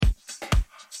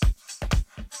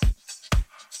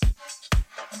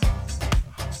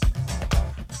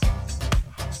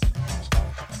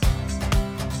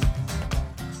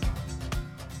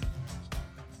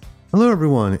Hello,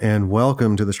 everyone, and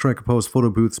welcome to the Strike a Pose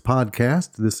Photo Booths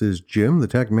podcast. This is Jim, the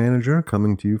tech manager,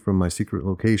 coming to you from my secret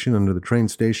location under the train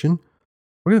station.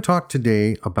 We're going to talk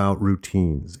today about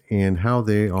routines and how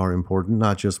they are important,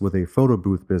 not just with a photo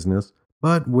booth business,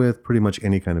 but with pretty much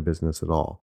any kind of business at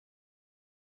all.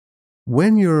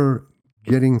 When you're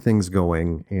getting things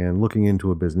going and looking into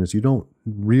a business, you don't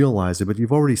realize it, but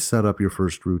you've already set up your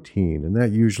first routine, and that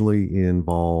usually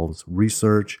involves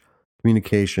research,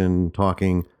 communication,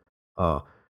 talking,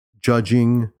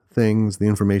 judging things, the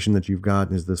information that you've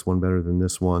got, is this one better than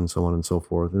this one, so on and so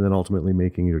forth, and then ultimately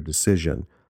making your decision.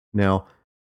 Now,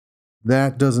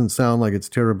 that doesn't sound like it's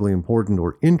terribly important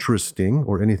or interesting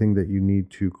or anything that you need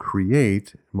to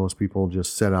create. Most people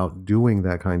just set out doing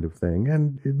that kind of thing,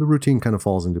 and the routine kind of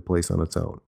falls into place on its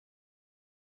own.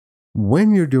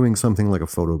 When you're doing something like a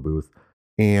photo booth,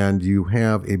 and you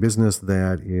have a business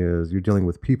that is, you're dealing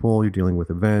with people, you're dealing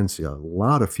with events, a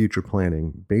lot of future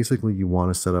planning. Basically, you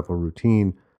want to set up a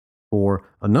routine for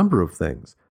a number of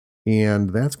things.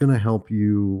 And that's going to help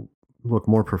you look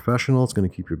more professional. It's going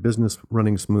to keep your business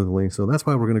running smoothly. So that's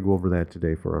why we're going to go over that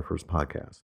today for our first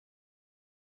podcast.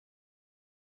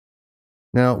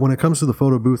 Now, when it comes to the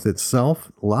photo booth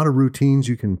itself, a lot of routines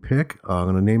you can pick. I'm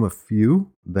going to name a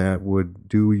few that would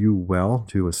do you well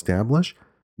to establish.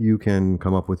 You can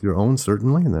come up with your own,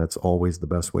 certainly, and that's always the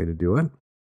best way to do it.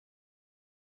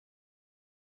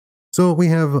 So we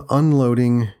have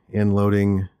unloading and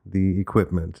loading the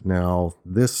equipment. Now,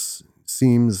 this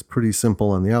seems pretty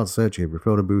simple on the outset. You have your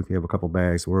photo booth, you have a couple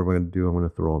bags. What are we going to do? I'm going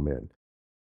to throw them in.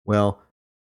 Well,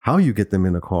 how you get them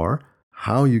in a car,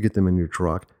 how you get them in your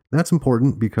truck, that's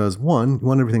important because, one, you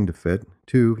want everything to fit.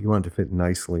 Two, you want it to fit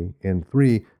nicely. And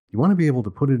three, you want to be able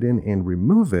to put it in and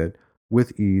remove it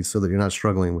with ease so that you're not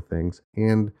struggling with things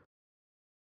and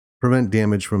prevent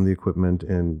damage from the equipment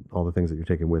and all the things that you're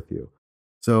taking with you.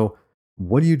 So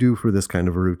what do you do for this kind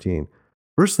of a routine?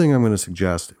 First thing I'm going to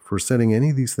suggest for setting any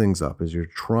of these things up is you're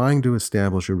trying to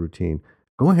establish a routine.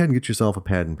 Go ahead and get yourself a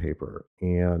pad and paper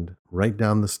and write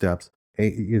down the steps,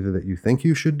 either that you think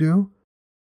you should do,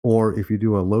 or if you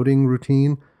do a loading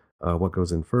routine, what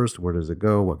goes in first, where does it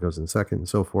go, what goes in second, and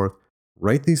so forth.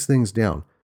 Write these things down.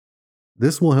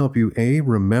 This will help you, A,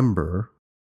 remember,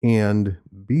 and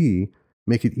B,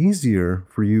 make it easier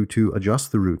for you to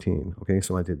adjust the routine. Okay,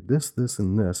 so I did this, this,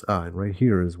 and this. And right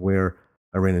here is where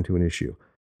I ran into an issue.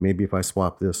 Maybe if I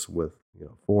swap this with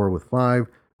 4 with 5,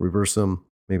 reverse them,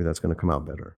 maybe that's going to come out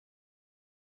better.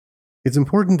 It's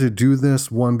important to do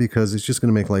this, one, because it's just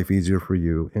going to make life easier for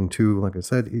you. And two, like I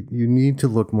said, you need to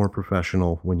look more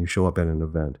professional when you show up at an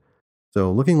event.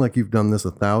 So looking like you've done this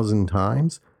 1,000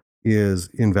 times is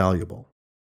invaluable.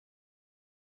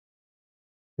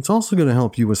 It's also going to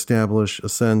help you establish a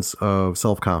sense of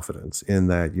self-confidence in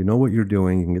that you know what you're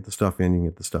doing, you can get the stuff in, you can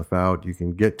get the stuff out, you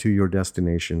can get to your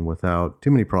destination without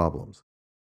too many problems.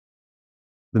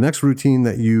 The next routine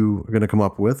that you are going to come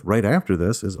up with right after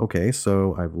this is, okay,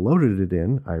 so I've loaded it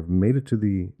in, I've made it to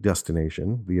the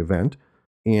destination, the event,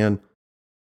 and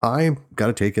I got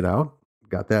to take it out,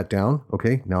 got that down,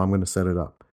 okay, now I'm going to set it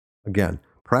up. Again,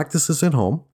 practice this at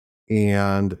home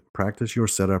and practice your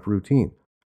setup routine.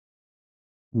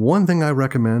 One thing I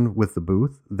recommend with the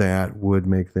booth that would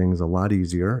make things a lot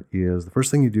easier is the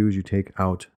first thing you do is you take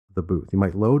out the booth. You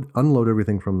might unload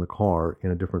everything from the car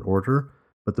in a different order,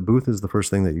 but the booth is the first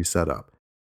thing that you set up.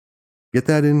 Get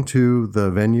that into the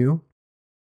venue,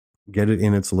 get it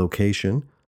in its location,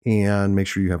 and make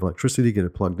sure you have electricity, get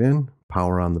it plugged in,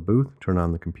 power on the booth, turn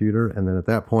on the computer, and then at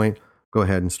that point, go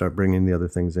ahead and start bringing the other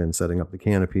things in, setting up the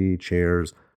canopy,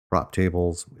 chairs, prop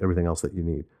tables, everything else that you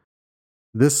need.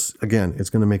 This, again, is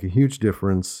going to make a huge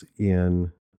difference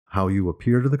in how you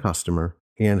appear to the customer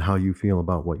and how you feel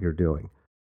about what you're doing.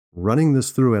 Running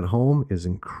this through at home is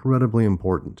incredibly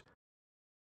important.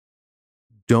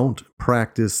 Don't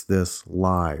practice this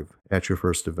live at your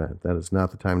first event. That is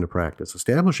not the time to practice.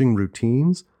 Establishing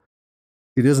routines,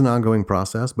 it is an ongoing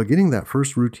process, but getting that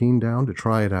first routine down to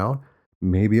try it out,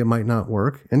 maybe it might not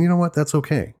work. And you know what? That's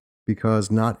okay,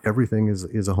 because not everything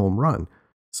is a home run.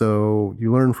 So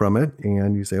you learn from it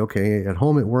and you say, okay, at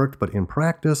home it worked, but in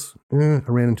practice, I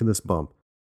ran into this bump.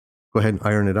 Go ahead and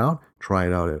iron it out, try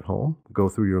it out at home, go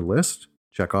through your list,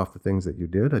 check off the things that you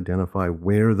did, identify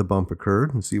where the bump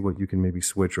occurred, and see what you can maybe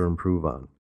switch or improve on.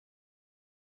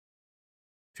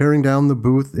 Tearing down the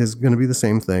booth is going to be the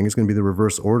same thing. It's going to be the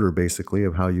reverse order, basically,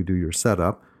 of how you do your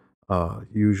setup.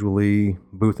 Usually,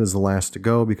 booth is the last to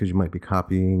go because you might be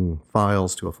copying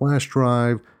files to a flash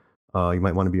drive. You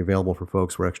might want to be available for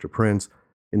folks for extra prints.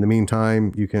 In the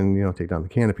meantime, you can, take down the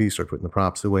canopy, start putting the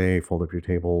props away, fold up your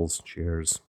tables,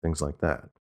 chairs, things like that.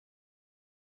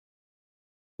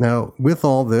 Now, with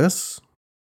all this,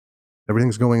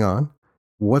 everything's going on.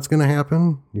 What's going to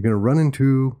happen? You're going to run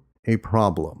into a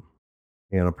problem.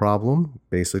 And a problem,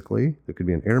 basically, there could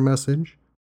be an error message.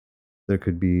 There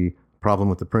could be a problem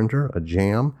with the printer, a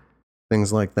jam,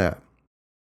 things like that.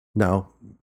 Now,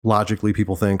 logically,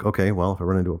 people think, okay, well, if I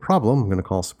run into a problem, I'm going to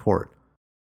call support.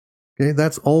 Okay,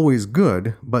 that's always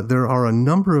good, but there are a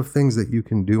number of things that you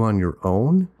can do on your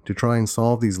own to try and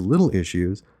solve these little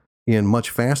issues in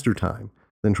much faster time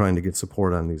than trying to get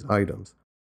support on these items.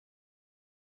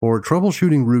 For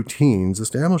troubleshooting routines,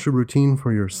 establish a routine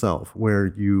for yourself where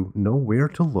you know where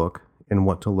to look and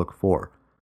what to look for.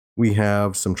 We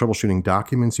have some troubleshooting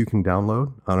documents you can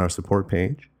download on our support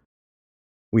page.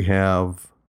 We have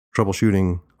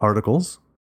troubleshooting articles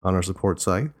on our support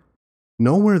site.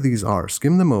 Know where these are,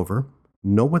 skim them over,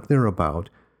 know what they're about,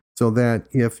 so that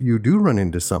if you do run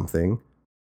into something,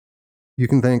 you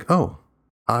can think, oh,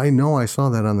 I know I saw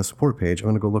that on the support page, I'm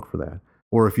going to go look for that.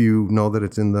 Or if you know that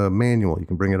it's in the manual, you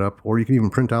can bring it up, or you can even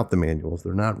print out the manuals.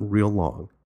 They're not real long.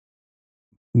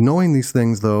 Knowing these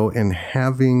things, though, and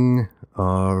having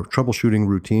a troubleshooting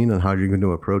routine on how you're going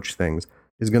to approach things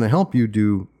is going to help you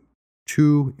do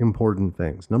two important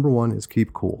things. Number one is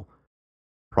keep cool.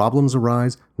 Problems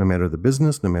arise, no matter the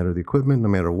business, no matter the equipment, no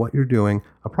matter what you're doing,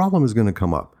 a problem is going to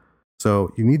come up.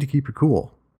 So you need to keep your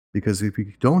cool, because if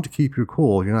you don't keep your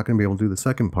cool, you're not going to be able to do the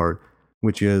second part,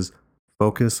 which is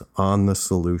focus on the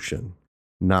solution,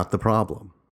 not the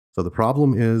problem. So the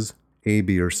problem is A,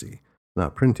 B, or C.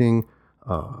 Not printing,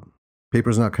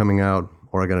 paper's not coming out,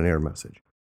 or I got an error message.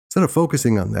 Instead of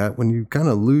focusing on that, when you kind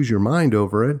of lose your mind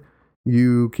over it,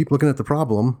 you keep looking at the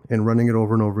problem and running it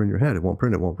over and over in your head. It won't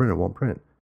print, it won't print, it won't print.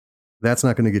 That's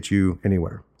not going to get you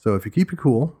anywhere. So if you keep it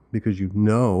cool, because you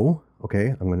know, okay,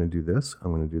 I'm going to do this,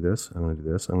 I'm going to do this, I'm going to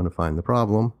do this, I'm going to find the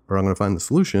problem, or I'm going to find the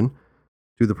solution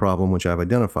to the problem which I've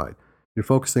identified. You're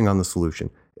focusing on the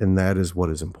solution, and that is what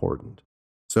is important.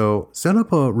 So set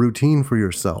up a routine for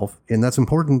yourself, and that's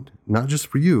important not just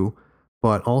for you,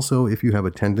 but also if you have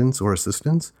attendants or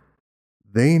assistants,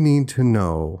 they need to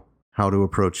know how to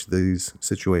approach these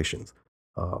situations.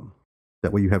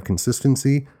 That way you have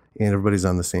consistency and everybody's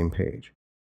on the same page.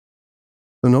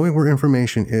 So knowing where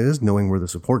information is, knowing where the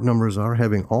support numbers are,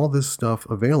 having all this stuff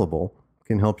available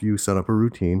can help you set up a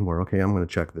routine where, okay, I'm going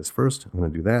to check this first, I'm going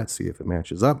to do that, see if it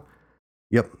matches up.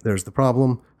 Yep, there's the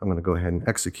problem. I'm going to go ahead and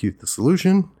execute the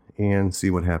solution and see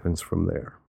what happens from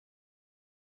there.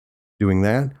 Doing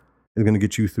that is going to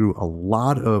get you through a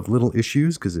lot of little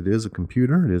issues because it is a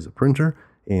computer, it is a printer,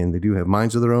 and they do have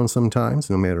minds of their own sometimes,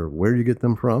 no matter where you get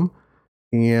them from.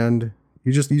 And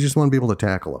you just want to be able to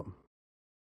tackle them.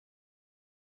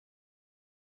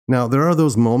 Now, there are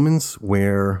those moments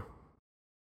where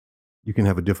you can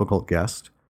have a difficult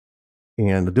guest,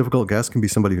 and a difficult guest can be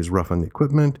somebody who's rough on the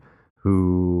equipment,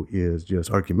 who is just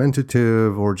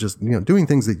argumentative, or just doing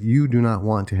things that you do not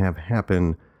want to have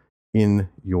happen in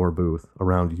your booth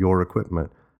around your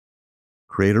equipment.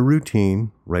 Create a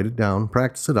routine, write it down,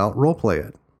 practice it out, role play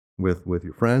it with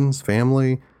your friends,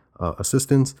 family,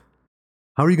 assistants.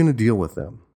 How are you going to deal with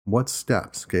them? What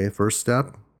steps? Okay, first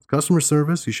step, customer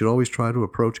service. You should always try to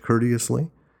approach courteously.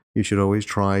 You should always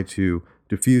try to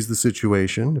diffuse the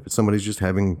situation. If it's somebody's just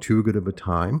having too good of a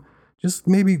time, just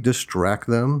maybe distract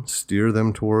them, steer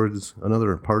them towards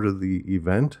another part of the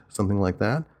event, something like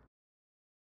that.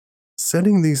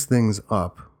 Setting these things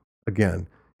up, again,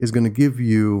 is going to give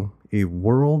you a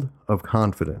world of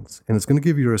confidence. And it's going to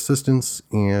give your assistants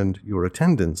and your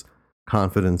attendants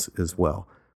confidence as well.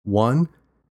 One,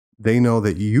 they know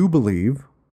that you believe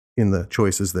in the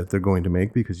choices that they're going to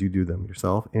make because you do them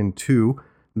yourself. And two,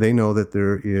 they know that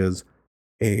there is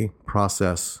a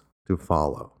process to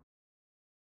follow.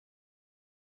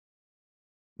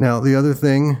 Now, the other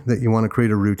thing that you want to create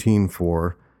a routine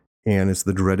for, and it's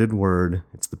the dreaded word,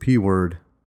 it's the P word,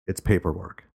 it's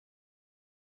paperwork.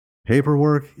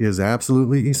 Paperwork is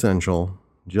absolutely essential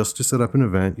just to set up an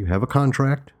event. You have a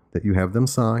contract that you have them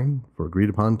sign for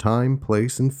agreed upon time,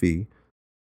 place, and fee.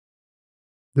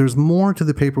 There's more to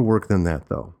the paperwork than that,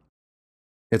 though.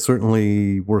 It's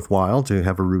certainly worthwhile to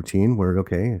have a routine where,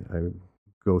 okay, I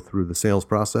go through the sales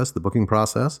process, the booking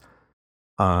process,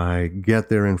 I get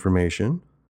their information.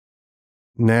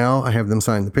 Now I have them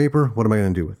sign the paper. What am I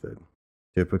going to do with it?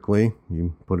 Typically,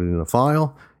 you put it in a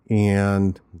file,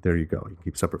 and there you go. You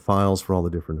keep separate files for all the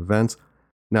different events.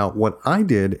 Now, what I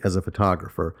did as a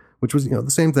photographer, which was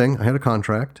the same thing, I had a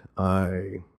contract.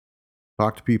 I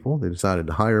talked to people. They decided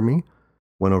to hire me.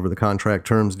 Went over the contract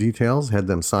terms, details, had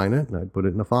them sign it, and I'd put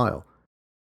it in a file.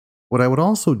 What I would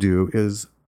also do is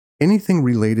anything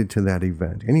related to that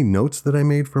event, any notes that I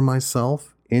made for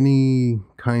myself, any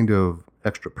kind of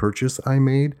extra purchase I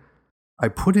made, I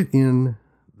put it in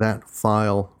that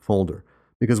file folder.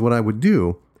 Because what I would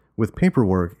do with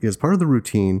paperwork is part of the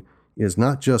routine is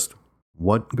not just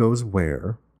what goes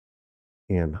where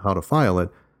and how to file it,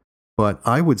 but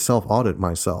I would self-audit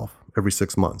myself every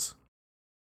 6 months.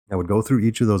 I would go through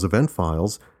each of those event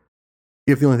files.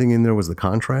 If the only thing in there was the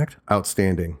contract,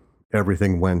 outstanding.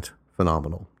 Everything went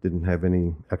phenomenal. Didn't have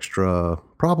any extra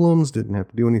problems, didn't have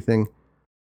to do anything.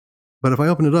 But if I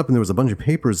opened it up and there was a bunch of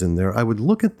papers in there, I would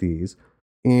look at these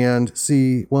and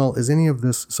see, well, is any of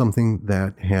this something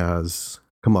that has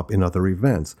come up in other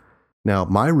events? Now,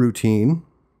 my routine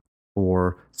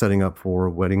for setting up for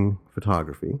wedding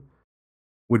photography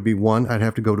would be one, I'd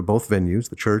have to go to both venues,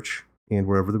 the church and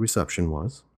wherever the reception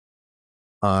was.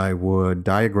 I would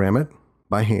diagram it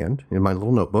by hand in my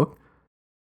little notebook.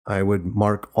 I would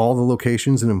mark all the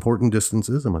locations and important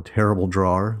distances. I'm a terrible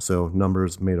drawer, so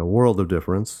numbers made a world of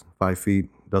difference. 5 feet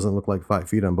doesn't look like 5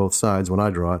 feet on both sides when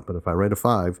I draw it, but if I write a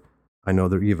 5, I know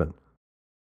they're even.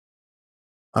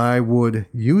 I would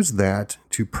use that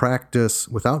to practice,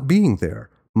 without being there,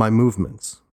 my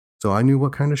movements. So I knew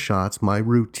what kind of shots, my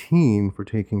routine for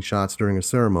taking shots during a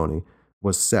ceremony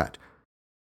was set.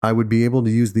 I would be able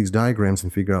to use these diagrams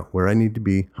and figure out where I need to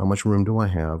be, how much room do I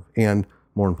have, and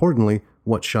more importantly,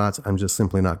 what shots I'm just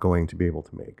simply not going to be able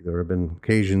to make. There have been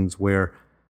occasions where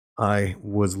I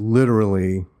was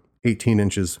literally 18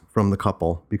 inches from the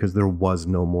couple because there was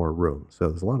no more room. So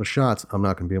there's a lot of shots I'm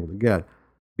not going to be able to get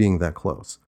being that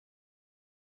close.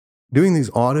 Doing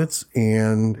these audits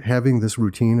and having this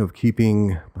routine of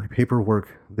keeping my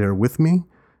paperwork there with me,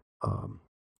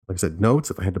 like I said, notes,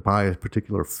 if I had to buy a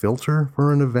particular filter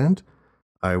for an event,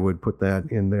 I would put that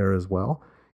in there as well.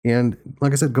 And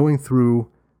like I said, going through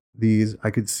these,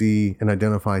 I could see and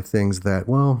identify things that,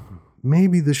 well,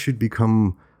 maybe this should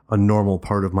become a normal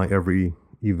part of my every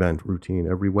event routine.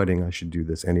 Every wedding, I should do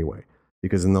this anyway.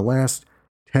 Because in the last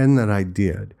 10 that I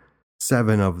did,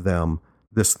 7 of them,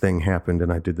 this thing happened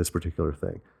and I did this particular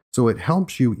thing. So it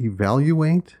helps you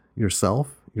evaluate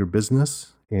yourself, your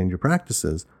business, and your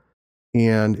practices.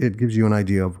 And it gives you an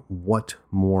idea of what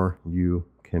more you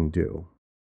can do.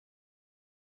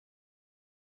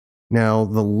 Now,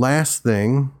 the last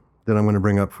thing that I'm going to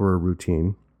bring up for a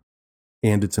routine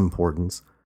and its importance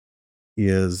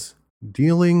is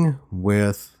dealing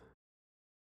with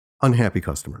unhappy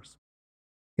customers.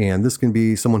 And this can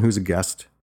be someone who's a guest.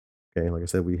 Okay, like I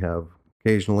said, we have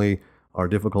occasionally our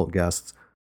difficult guests,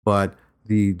 but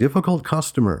the difficult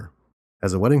customer,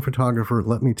 as a wedding photographer,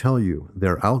 let me tell you,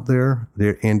 they're out there,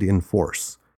 they're and in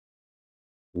force.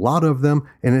 A lot of them,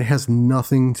 and it has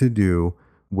nothing to do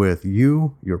with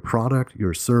you, your product,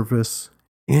 your service,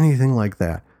 anything like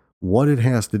that. What it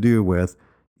has to do with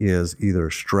is either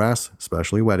stress,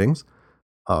 especially weddings,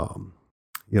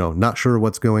 not sure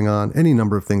what's going on. Any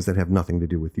number of things that have nothing to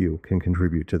do with you can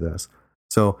contribute to this.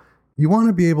 So you want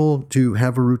to be able to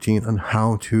have a routine on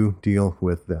how to deal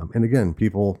with them. And again,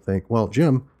 people think, well,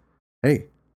 Jim, hey,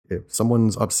 if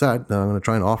someone's upset, then I'm going to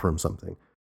try and offer them something.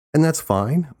 And that's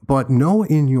fine, but know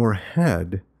in your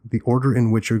head the order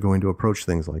in which you're going to approach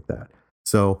things like that.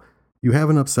 So you have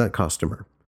an upset customer,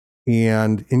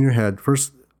 and in your head,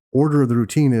 first order of the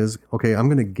routine is, okay, I'm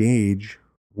going to gauge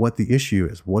what the issue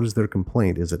is. What is their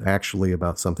complaint? Is it actually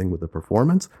about something with the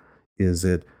performance? Is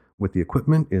it with the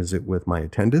equipment? Is it with my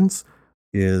attendance?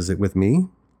 Is it with me?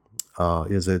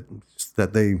 Is it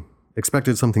that they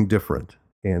expected something different?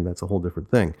 And that's a whole different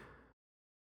thing.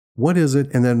 What is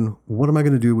it? And then what am I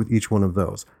going to do with each one of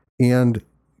those? And,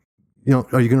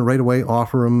 are you going to right away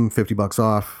offer them $50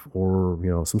 off or,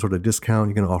 some sort of discount?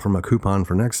 You're going to offer them a coupon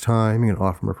for next time. You're going to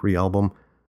offer them a free album.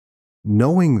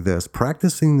 Knowing this,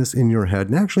 practicing this in your head,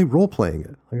 and actually role-playing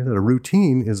it. Like I said, a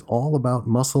routine is all about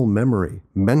muscle memory,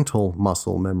 mental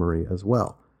muscle memory as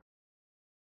well.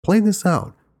 Play this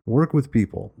out. Work with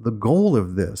people. The goal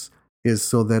of this is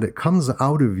so that it comes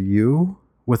out of you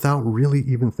without really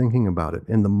even thinking about it.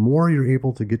 And the more you're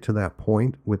able to get to that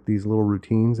point with these little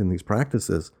routines and these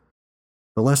practices,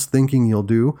 the less thinking you'll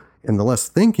do. And the less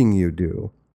thinking you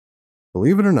do,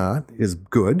 believe it or not, is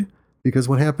good. Because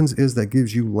what happens is that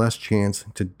gives you less chance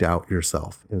to doubt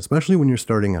yourself. And especially when you're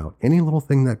starting out, any little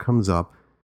thing that comes up,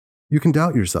 you can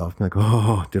doubt yourself. Like,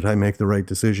 oh, did I make the right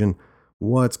decision?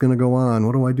 What's going to go on?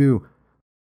 What do I do?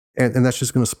 And that's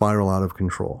just going to spiral out of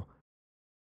control.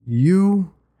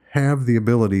 You have the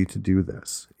ability to do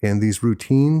this. And these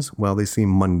routines, while they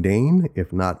seem mundane,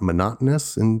 if not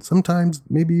monotonous, and sometimes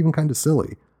maybe even kind of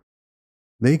silly,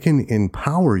 they can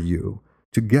empower you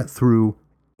to get through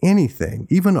anything,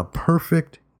 even a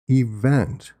perfect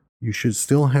event. You should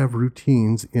still have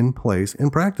routines in place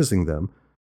and practicing them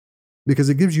because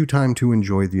it gives you time to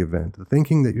enjoy the event. The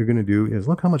thinking that you're going to do is,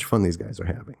 look how much fun these guys are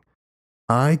having.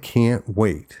 I can't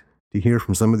wait to hear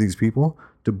from some of these people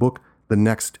to book the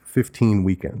next 15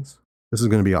 weekends. This is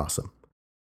going to be awesome.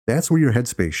 That's where your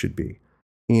headspace should be.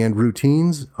 And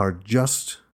routines are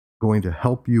just going to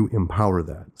help you empower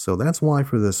that. So that's why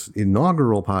for this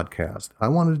inaugural podcast, I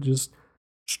wanted to just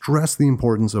stress the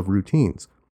importance of routines.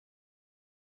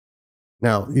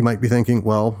 Now, you might be thinking,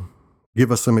 well,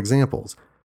 give us some examples.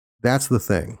 That's the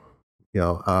thing.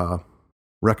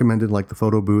 Recommended like the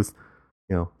photo booth,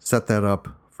 set that up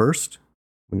first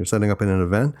when you're setting up in an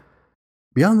event.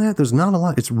 Beyond that, there's not a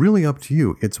lot. It's really up to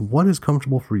you. It's what is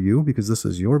comfortable for you, because this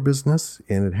is your business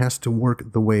and it has to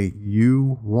work the way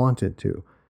you want it to.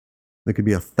 There could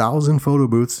be 1,000 photo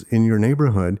booths in your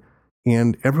neighborhood,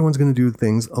 and everyone's going to do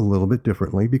things a little bit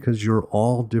differently because you're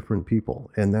all different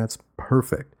people, and that's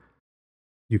perfect.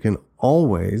 You can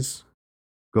always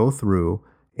go through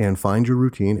and find your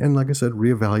routine and, like I said,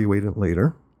 reevaluate it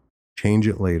later, change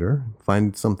it later,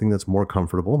 find something that's more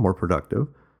comfortable, more productive.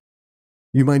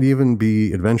 You might even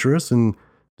be adventurous and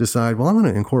decide, well, I'm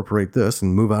going to incorporate this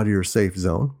and move out of your safe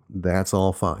zone. That's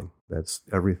all fine. That's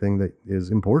everything that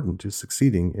is important to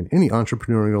succeeding in any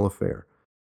entrepreneurial affair.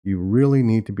 You really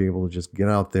need to be able to just get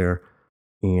out there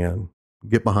and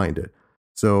get behind it.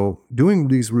 So doing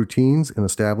these routines and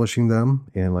establishing them,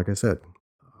 and like I said,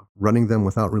 running them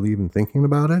without really even thinking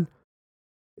about it,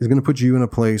 is going to put you in a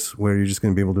place where you're just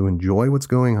going to be able to enjoy what's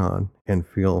going on and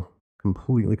feel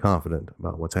completely confident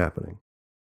about what's happening.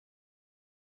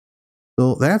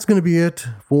 So that's going to be it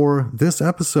for this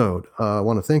episode. I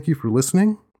want to thank you for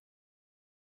listening.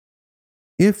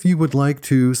 If you would like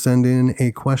to send in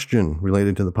a question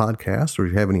related to the podcast, or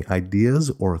if you have any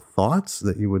ideas or thoughts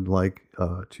that you would like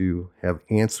to have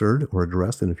answered or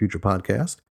addressed in a future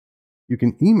podcast, you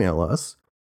can email us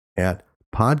at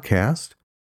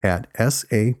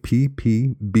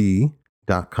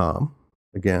podcast@sappb.com.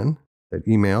 Again, that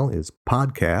email is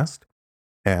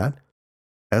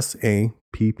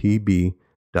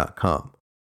podcast@sappb.com.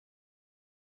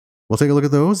 We'll take a look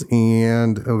at those,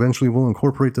 and eventually we'll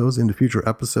incorporate those into future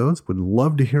episodes. Would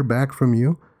love to hear back from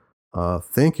you.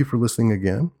 Thank you for listening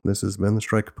again. This has been the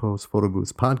Strike a Pose Photo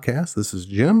Booths podcast. This is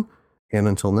Jim, and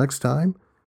until next time,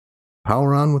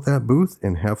 power on with that booth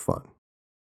and have fun.